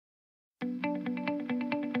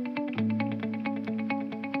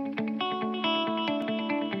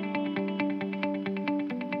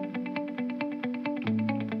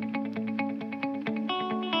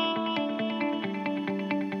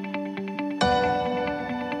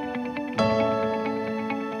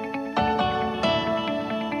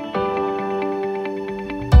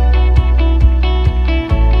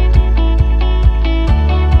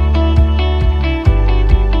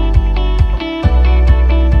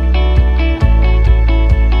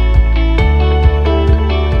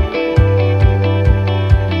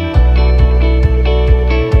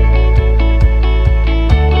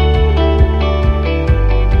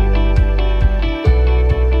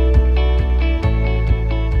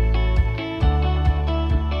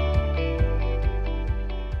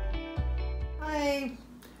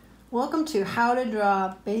welcome to How to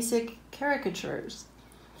Draw Basic Caricatures.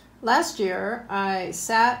 Last year, I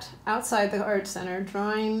sat outside the Art Center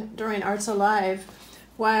drawing during Arts Alive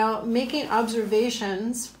while making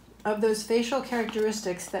observations of those facial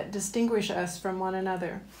characteristics that distinguish us from one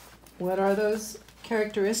another. What are those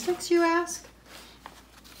characteristics, you ask?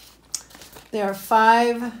 There are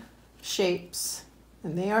 5 shapes,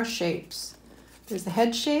 and they are shapes. There's the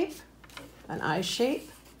head shape, an eye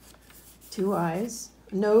shape, 2 eyes,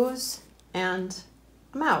 a nose, and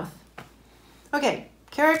a mouth. Okay,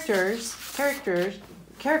 caricatures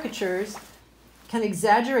can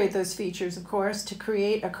exaggerate those features, of course, to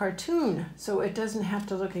create a cartoon, so it doesn't have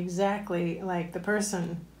to look exactly like the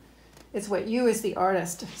person. It's what you as the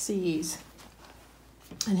artist sees.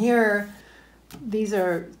 And here, these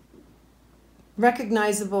are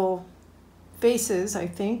recognizable faces, I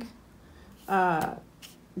think.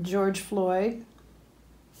 George Floyd,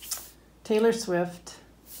 Taylor Swift,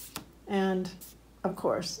 and, of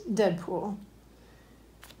course, Deadpool.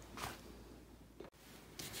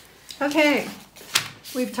 Okay,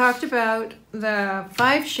 we've talked about the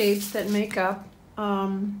 5 shapes that make up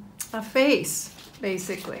a face,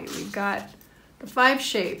 basically. We've got the 5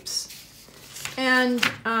 shapes. And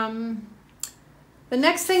the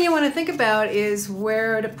next thing you want to think about is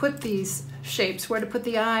where to put these shapes, where to put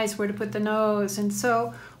the eyes, where to put the nose. And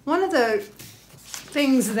so one of the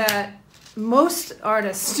things that most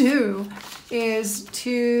artists do is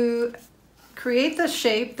to create the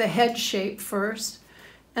shape, the head shape first,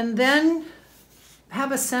 and then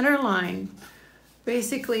have a center line,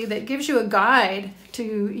 basically, that gives you a guide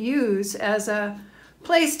to use as a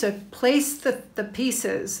place to place the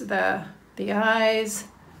pieces, the eyes,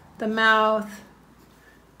 the mouth,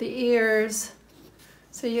 the ears.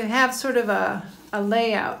 So you have sort of a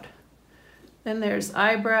layout. Then there's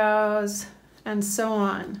eyebrows and so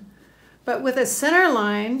on. But with a center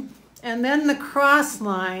line and then the cross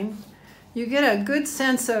line, you get a good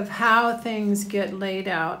sense of how things get laid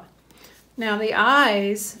out. Now the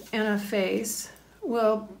eyes in a face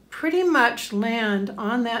will pretty much land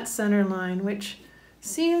on that center line, which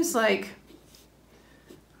seems like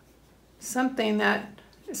something that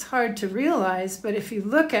is hard to realize, but if you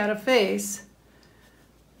look at a face,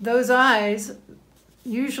 those eyes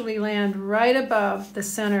usually land right above the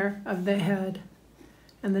center of the head.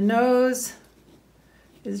 And the nose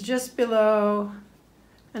is just below,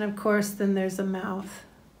 and of course then there's a mouth,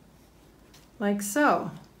 like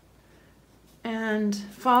so. And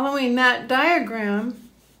following that diagram,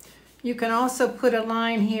 you can also put a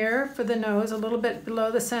line here for the nose, a little bit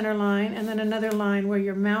below the center line, and then another line where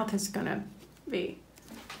your mouth is going to be.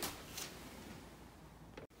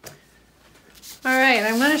 All right,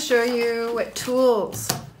 I'm going to show you what tools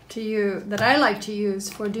that I like to use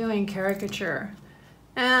for doing caricature.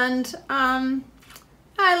 And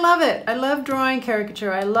I love it. I love drawing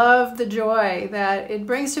caricature. I love the joy that it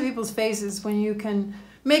brings to people's faces when you can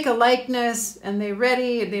make a likeness and they're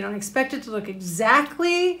ready and they don't expect it to look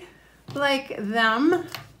exactly like them.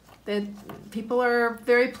 That people are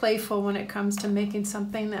very playful when it comes to making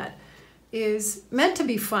something that is meant to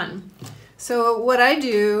be fun. So what I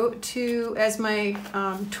do as my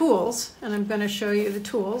tools, and I'm going to show you the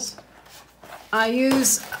tools, I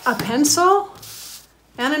use a pencil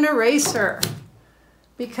and an eraser,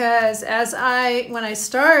 because when I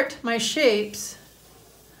start my shapes,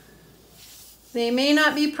 they may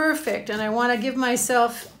not be perfect, and I want to give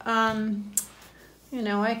myself, you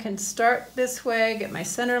know, I can start this way, get my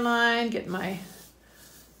center line, get my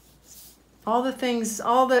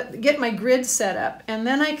get my grid set up, and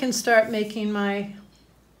then I can start making my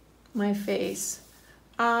face.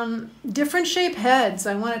 Different shape heads.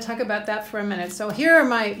 I want to talk about that for a minute. So here are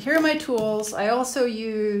my tools. I also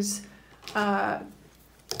use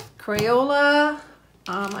Crayola.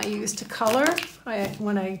 I use to color.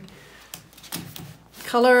 When I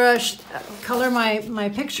color my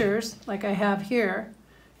pictures like I have here,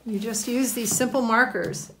 you just use these simple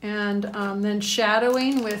markers, and then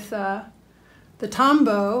shadowing with the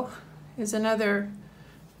Tombow is another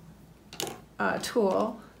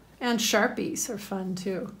tool, and Sharpies are fun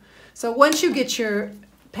too. So once you get your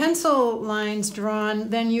pencil lines drawn,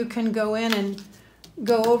 then you can go in and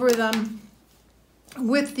go over them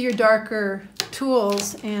with your darker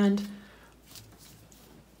tools. And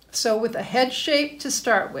so with a head shape to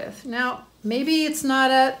start with. Now, maybe it's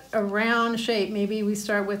not a round shape. Maybe we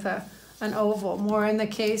start with an oval, more in the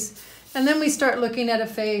case. And then we start looking at a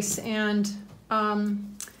face and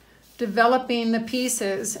developing the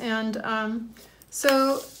pieces. And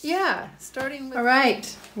so, yeah, starting with... All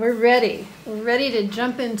right, we're ready. We're ready to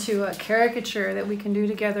jump into a caricature that we can do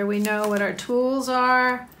together. We know what our tools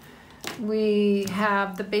are. We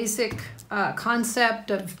have the basic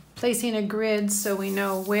concept of placing a grid so we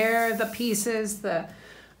know where the pieces, the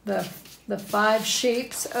 5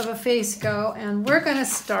 shapes of a face go. And we're going to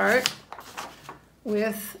start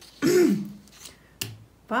with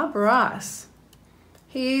Bob Ross.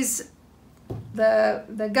 He's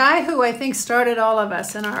the guy who I think started all of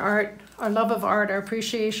us in our art, our love of art, our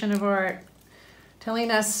appreciation of art,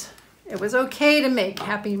 telling us it was okay to make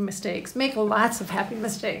happy mistakes, make lots of happy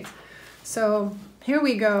mistakes. So here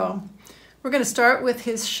we go. We're going to start with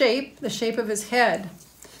his shape, the shape of his head.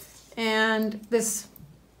 And this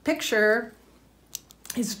picture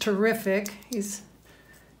is terrific. He's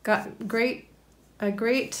got a great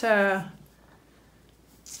head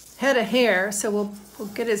of hair, so we'll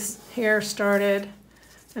get his hair started,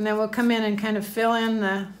 and then we'll come in and kind of fill in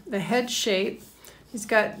the head shape. He's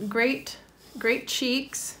got great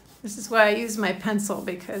cheeks. This is why I use my pencil,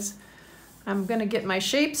 because I'm going to get my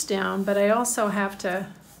shapes down, but I also got to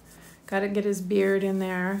get his beard in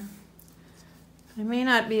there. I may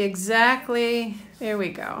not be exactly, there we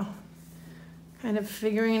go. Kind of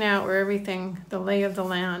figuring out where everything, the lay of the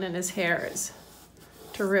land, and his hair is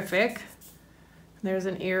terrific. There's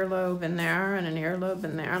an earlobe in there and an earlobe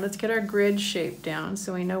in there. Let's get our grid shape down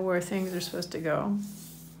so we know where things are supposed to go.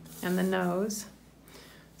 And the nose.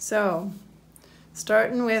 So,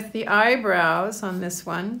 starting with the eyebrows on this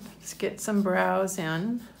one. Let's get some brows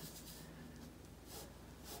in.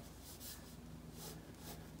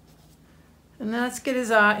 And then let's get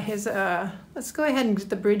let's go ahead and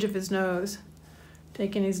get the bridge of his nose.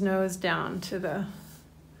 Taking his nose down to the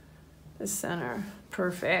center.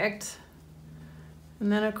 Perfect.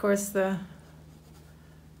 And then, of course, the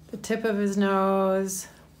tip of his nose.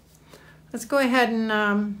 Let's go ahead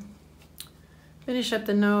and finish up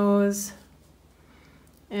the nose.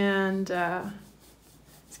 And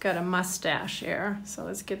it's got a mustache here, so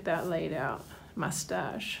let's get that laid out.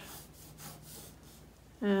 Mustache.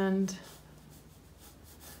 And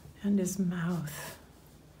his mouth.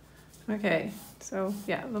 Okay, so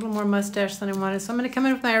yeah, a little more mustache than I wanted. So I'm going to come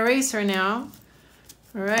in with my eraser now.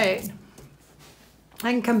 All right.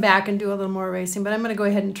 I can come back and do a little more erasing, but I'm going to go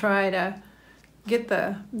ahead and try to get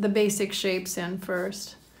the basic shapes in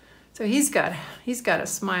first. So he's got a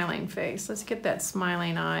smiling face. Let's get that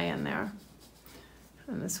smiling eye in there.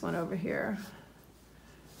 And this one over here.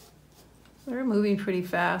 They're moving pretty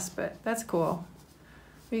fast, but that's cool.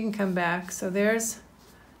 We can come back. So let's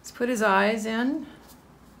put his eyes in.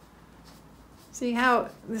 See how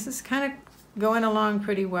this is kind of going along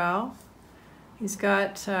pretty well. He's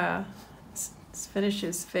got, let's finish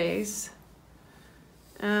his face.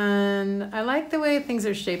 And I like the way things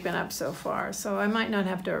are shaping up so far, so I might not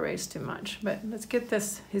have to erase too much. But let's get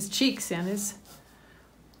his cheeks in. Looks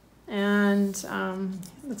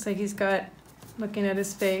like he's got, looking at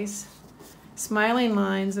his face, smiling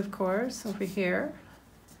lines, of course, over here.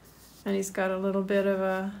 And he's got a little bit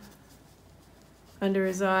of under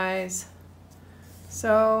his eyes.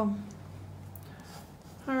 So,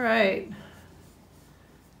 all right.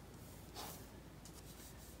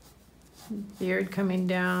 Beard coming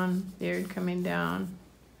down, beard coming down.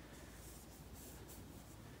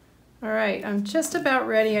 All right, I'm just about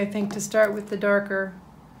ready, I think, to start with the darker.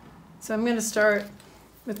 So I'm going to start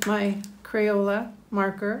with my Crayola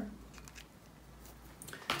marker.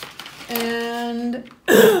 And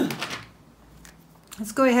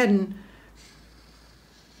let's go ahead and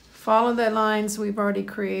follow the lines we've already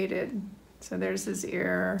created. So there's his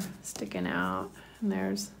ear sticking out, and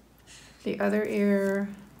there's the other ear.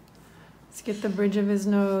 Let's get the bridge of his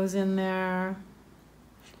nose in there.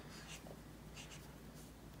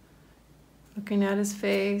 Looking at his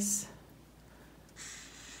face.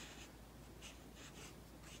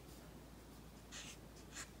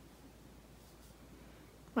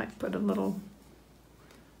 Might put a little,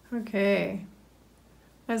 okay.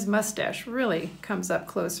 His mustache really comes up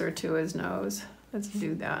closer to his nose. Let's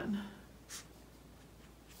do that. And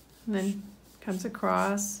then comes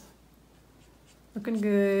across. Looking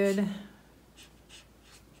good.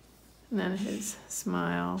 And then his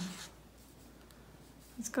smile.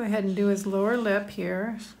 Let's go ahead and do his lower lip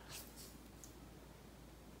here.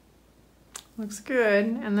 Looks good.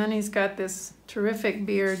 And then he's got this terrific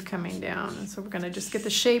beard coming down. And so we're going to just get the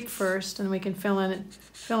shape first, and we can fill in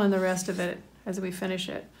the rest of it as we finish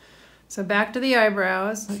it. So back to the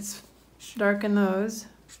eyebrows. Let's darken those.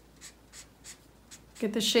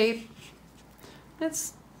 Get the shape.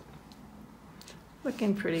 It's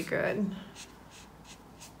looking pretty good.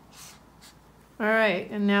 All right,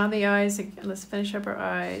 and now the eyes again. Let's finish up our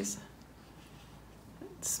eyes.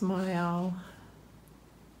 Smile.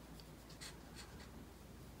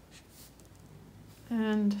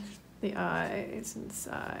 And the eyes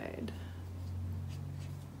inside.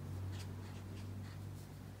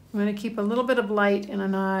 I'm going to keep a little bit of light in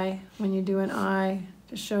an eye when you do an eye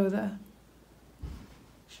to show the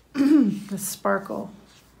the sparkle.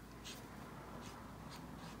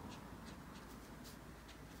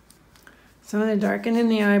 So I'm going to darken in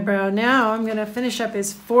the eyebrow. Now I'm going to finish up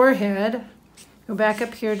his forehead. Go back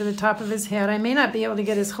up here to the top of his head. I may not be able to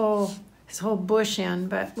get his whole bush in,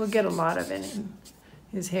 but we'll get a lot of it in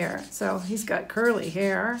his hair. So he's got curly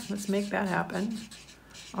hair. Let's make that happen.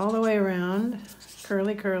 All the way around.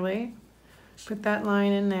 Curly, curly. Put that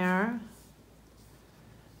line in there.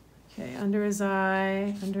 Okay, under his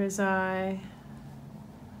eye, under his eye.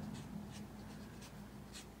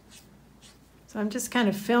 So I'm just kind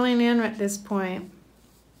of filling in at this point.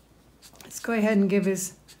 Let's go ahead and give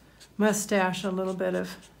his mustache a little bit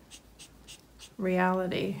of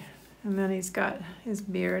reality. And then he's got his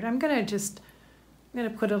beard. I'm gonna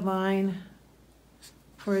put a line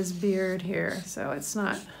for his beard here, so it's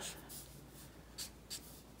not,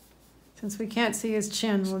 since we can't see his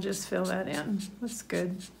chin, we'll just fill that in. Looks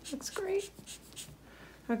good, looks great.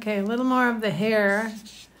 Okay, a little more of the hair.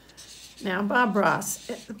 Now, Bob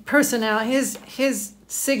Ross, personality, his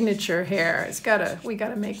signature hair, we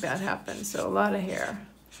gotta make that happen. So a lot of hair.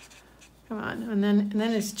 Come on, and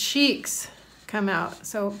then his cheeks come out.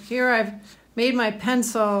 So here I've made my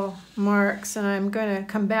pencil marks, and I'm gonna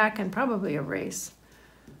come back and probably erase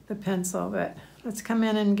the pencil, but let's come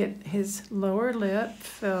in and get his lower lip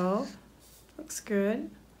filled. Looks good.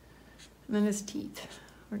 And then his teeth.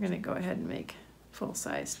 We're gonna go ahead and make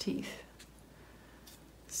full-size teeth.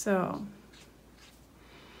 So,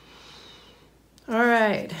 all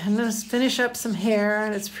right, and let's finish up some hair,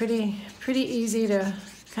 and it's pretty easy to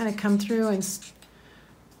kind of come through and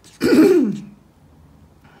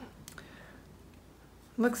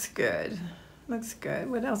looks good, looks good.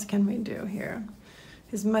 What else can we do here?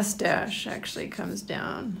 His mustache actually comes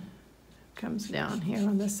down here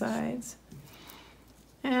on the sides,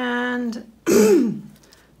 and a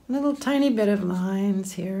little tiny bit of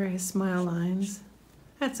lines here, his smile lines.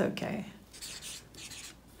 That's okay.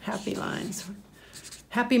 Happy lines.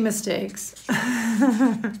 Happy mistakes.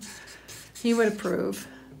 He would approve,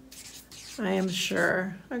 I am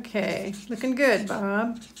sure. Okay, looking good,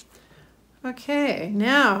 Bob. Okay,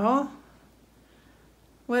 now,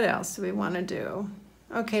 what else do we want to do?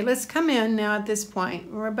 Okay, let's come in now at this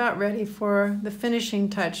point. We're about ready for the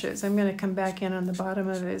finishing touches. I'm going to come back in on the bottom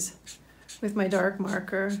of his, with my dark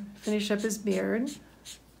marker, finish up his beard.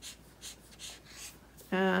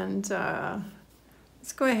 And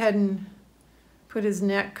let's go ahead and put his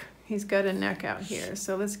neck. He's got a neck out here,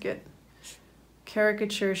 so let's get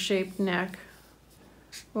caricature shaped neck.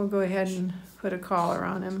 We'll go ahead and put a collar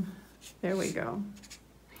on him. There we go.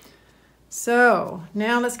 So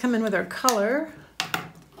now let's come in with our color,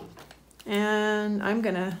 and I'm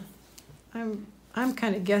kind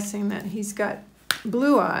of guessing that he's got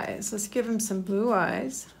blue eyes. Let's give him some blue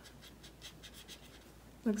eyes.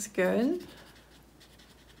 Looks good.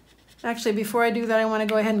 Actually, before I do that, I want to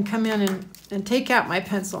go ahead and come in and take out my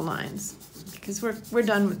pencil lines, because we're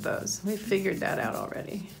done with those. We figured that out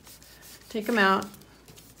already. Take them out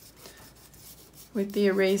with the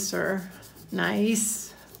eraser.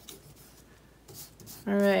 Nice.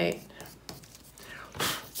 All right.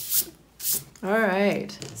 All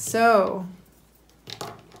right. So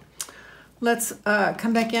let's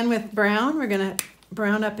come back in with brown. We're going to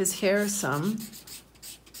brown up his hair some.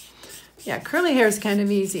 Yeah, curly hair is kind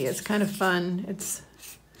of easy. It's kind of fun. It's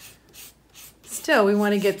still, we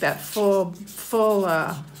want to get that full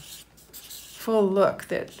look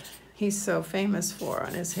that he's so famous for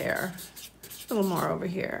on his hair. A little more over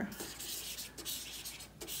here.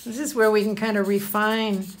 This is where we can kind of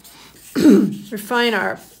refine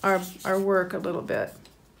our work a little bit.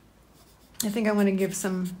 I think I want to give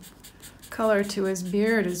some color to his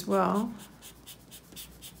beard as well.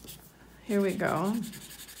 Here we go.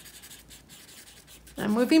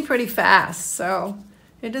 I'm moving pretty fast, so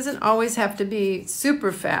it doesn't always have to be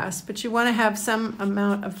super fast, but you want to have some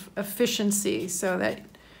amount of efficiency so that,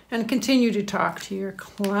 and continue to talk to your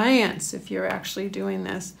clients if you're actually doing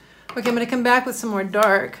this. Okay, I'm going to come back with some more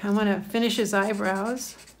dark. I want to finish his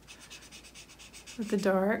eyebrows with the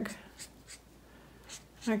dark.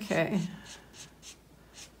 Okay.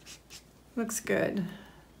 Looks good.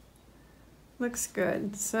 Looks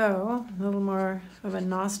good. So, a little more of a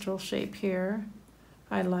nostril shape here.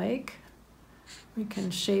 I like. We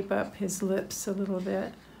can shape up his lips a little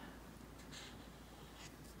bit.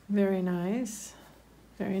 Very nice.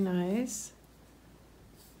 Very nice.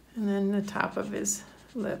 And then the top of his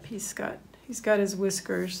lip, he's got his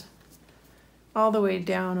whiskers all the way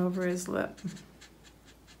down over his lip,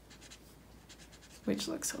 which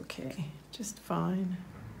looks okay, just fine.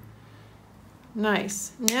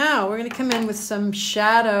 Nice. Now we're going to come in with some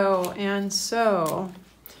shadow, and so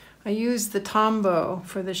I use the Tombow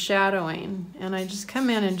for the shadowing, and I just come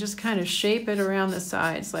in and just kind of shape it around the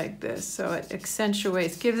sides like this, so it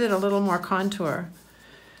accentuates, gives it a little more contour.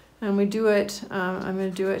 And we do it, I'm going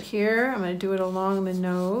to do it here, I'm going to do it along the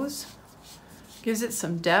nose. Gives it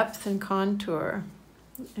some depth and contour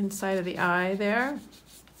inside of the eye there,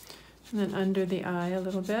 and then under the eye a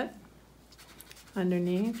little bit,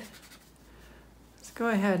 underneath. Let's go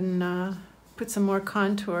ahead and put some more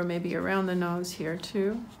contour maybe around the nose here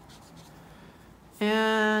too,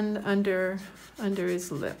 and under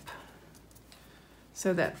his lip,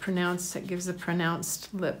 so that gives a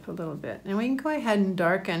pronounced lip a little bit. And we can go ahead and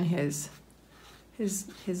darken his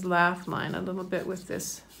laugh line a little bit with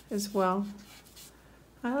this as well.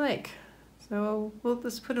 So we'll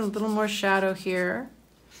just put a little more shadow here.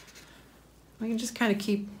 We can just kind of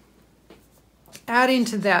keep adding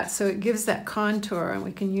to that so it gives that contour, and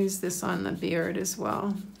we can use this on the beard as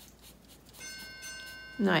well.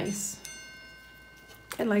 Nice.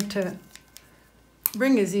 I'd like to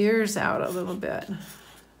bring his ears out a little bit,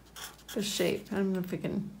 the shape. I don't know if we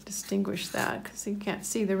can distinguish that because you can't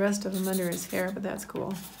see the rest of him under his hair, but that's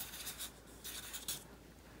cool.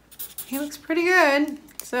 He looks pretty good.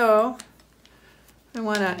 So I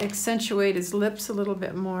want to accentuate his lips a little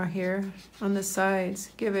bit more here on the sides.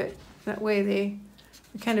 Give it, that way they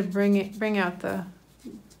kind of bring out the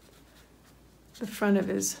front of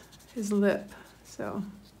his lip. So,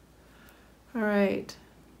 all right.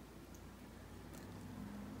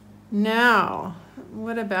 Now,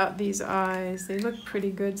 what about these eyes? They look pretty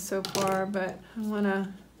good so far, but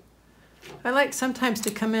I like sometimes to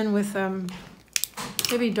come in with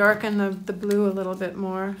maybe darken the blue a little bit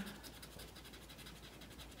more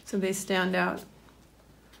so they stand out.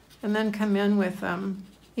 And then come in with,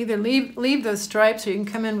 either leave those stripes, or you can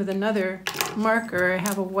come in with another marker. I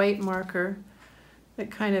have a white marker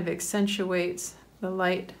that kind of accentuates the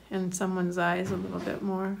light in someone's eyes a little bit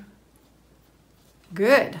more.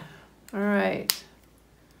 Good. All right.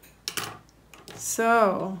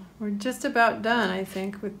 So we're just about done, I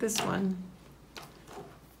think, with this one.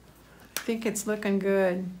 I think it's looking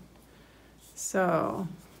good. So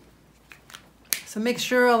make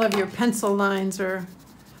sure all of your pencil lines are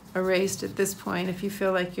erased at this point if you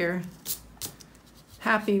feel like you're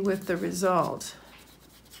happy with the result.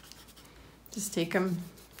 Just take them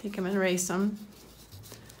and erase them.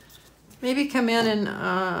 Maybe come in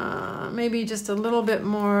and maybe just a little bit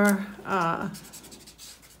more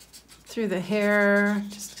through the hair,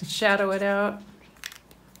 just to shadow it out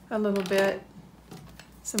a little bit.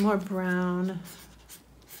 Some more brown.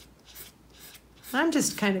 I'm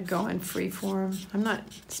just kind of going free form. I'm not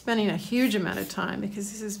spending a huge amount of time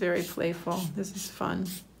because this is very playful. This is fun.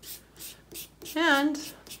 And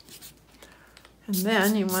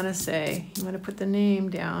then you want to put the name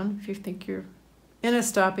down if you think you're in a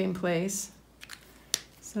stopping place.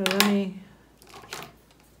 So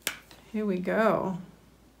here we go.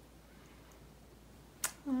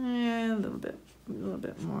 A little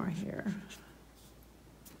bit more here.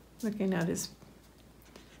 Looking at his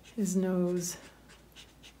nose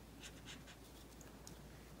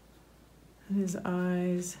and his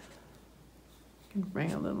eyes. You can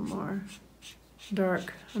bring a little more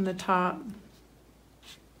dark on the top.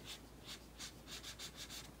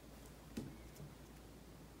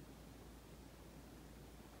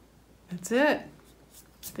 That's it. I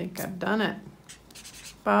think I've done it.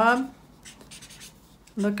 Bob,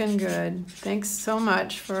 looking good. Thanks so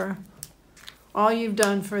much for all you've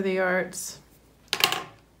done for the arts.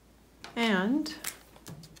 And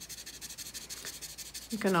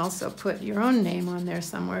you can also put your own name on there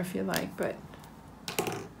somewhere if you like, but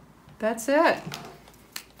that's it.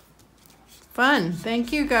 Fun.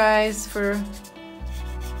 Thank you guys for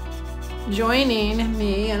joining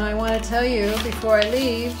me, and I want to tell you before I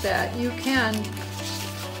leave that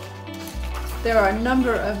there are a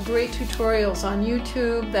number of great tutorials on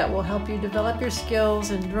YouTube that will help you develop your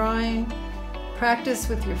skills in drawing, practice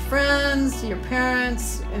with your friends, your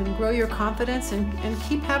parents, and grow your confidence and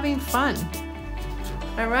keep having fun.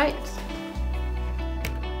 All right.